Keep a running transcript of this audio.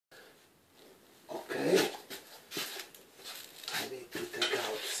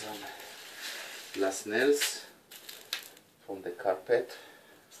last nails from the carpet.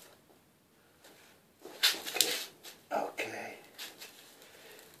 Okay,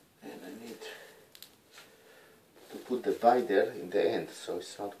 and I need to put the divider in the end, so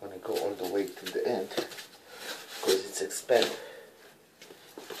it's not going to go all the way to the end because it's expanded.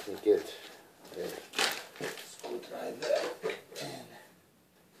 Let me get the screwdriver and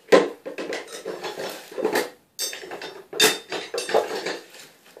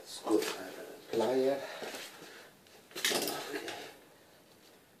screwdriver and plier. Okay.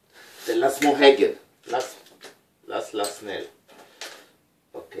 The last Mohegan, last nail.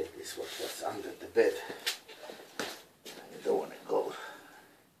 Okay, this was what's under the bed. I don't want to go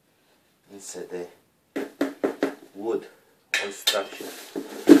inside the wood. All structure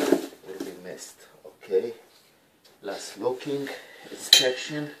will be missed. Okay, last looking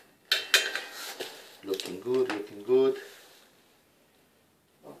inspection. Looking good, looking good.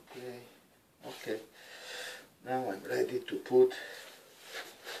 Okay, okay. Now I'm ready to put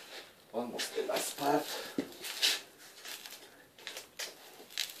almost the last part.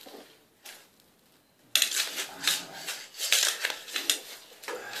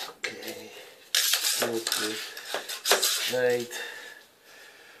 Okay, smooth, straight,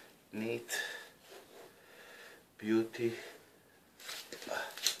 neat, beauty.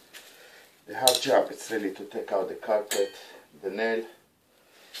 The hard job is really to take out the carpet, the nail,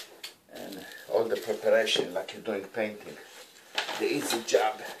 and all the preparation like you're doing painting. The easy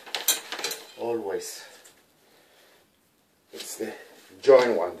job, always, it's the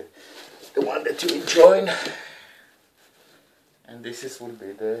join one, the one that you join, and this will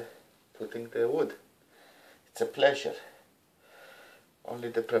be the putting the wood. It's a pleasure. Only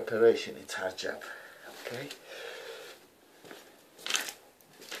the preparation, it's hard job. Okay.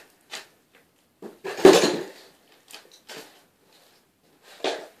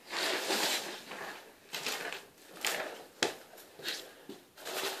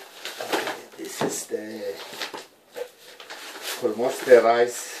 This is the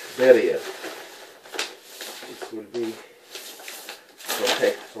moisturized barrier. It will be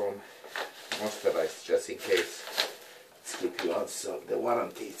protect from moisturize just in case. It's keep you also the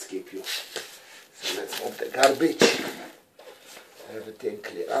warranty. It's keep you. So let's move the garbage. Everything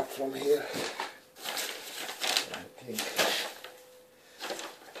clear up from here. I think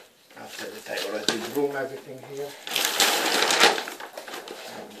after that I already broom everything here.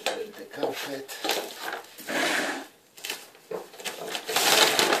 And the carpet.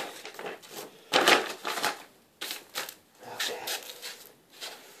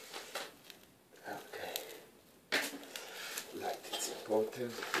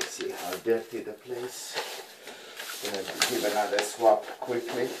 Important to see how dirty the place. Gonna give another swap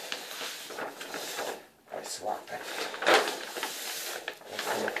quickly. I swap it.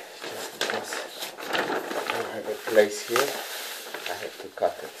 Okay, just because I don't have a place here, I have to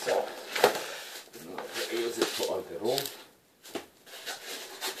cut it. So I use it for all the room.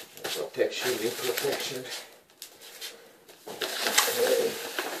 Protection, new protection. Okay.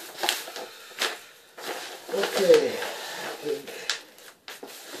 Okay. I think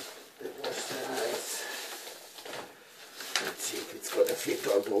let's see if it's gonna fit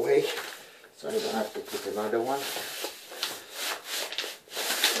all the way, so I don't have to put another one.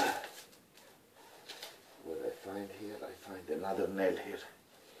 What I find here, I find another nail here.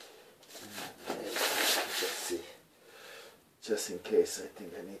 Let's see, just in case. I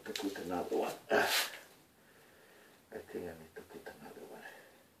think I need to put another one. I think I need to put another one.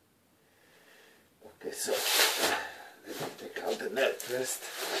 Okay, so let me take out the nail first.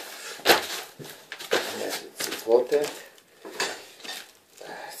 Yes, it's important.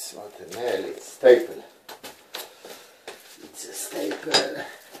 It's not a nail, it's staple. It's a staple.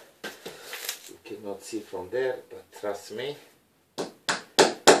 You cannot see from there, but trust me, I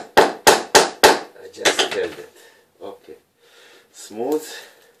just held it. Okay, smooth,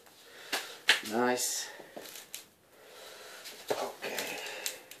 nice. Okay.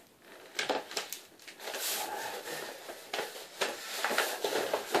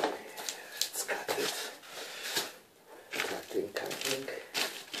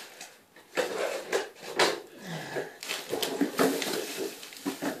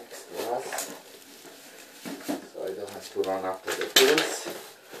 To run after the tools.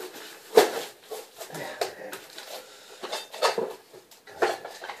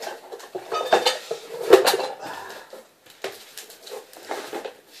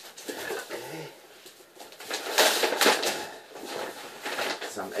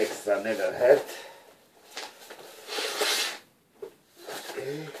 Some extra never hurt.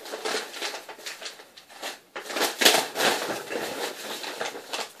 Okay.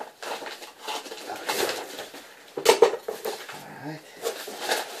 Okay.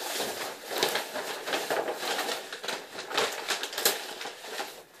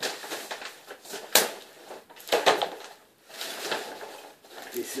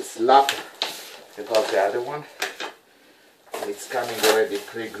 this is lap above the other one. It's coming already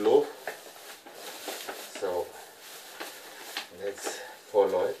pre-glue, so let's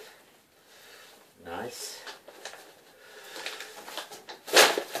follow it. Nice.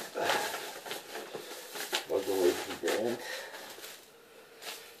 All the way to the end.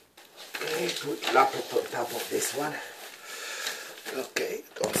 Okay, put lap it on top of this one. Okay,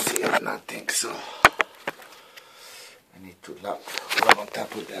 don't see nothing, so I need to lap one on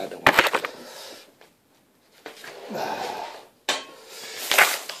top of the other one.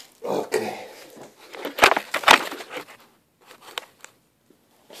 Okay.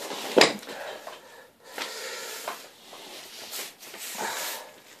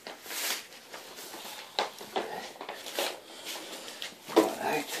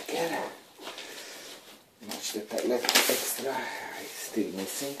 Alright, again. Much that I left extra, I still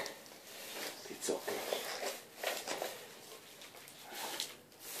missing. It's okay.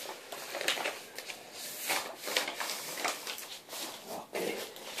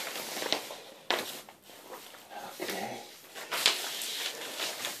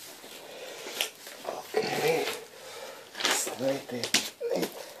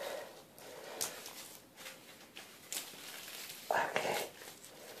 Okay,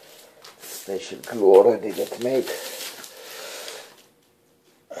 special glue already that made.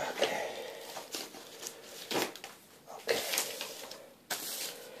 Okay, okay.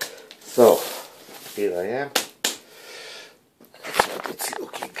 So here I am. That's what it's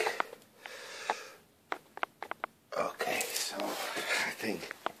looking. Okay, so I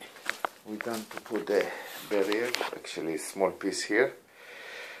think we're done to put the barrier. Actually, a small piece here,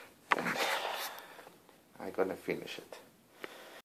 and I'm gonna finish it.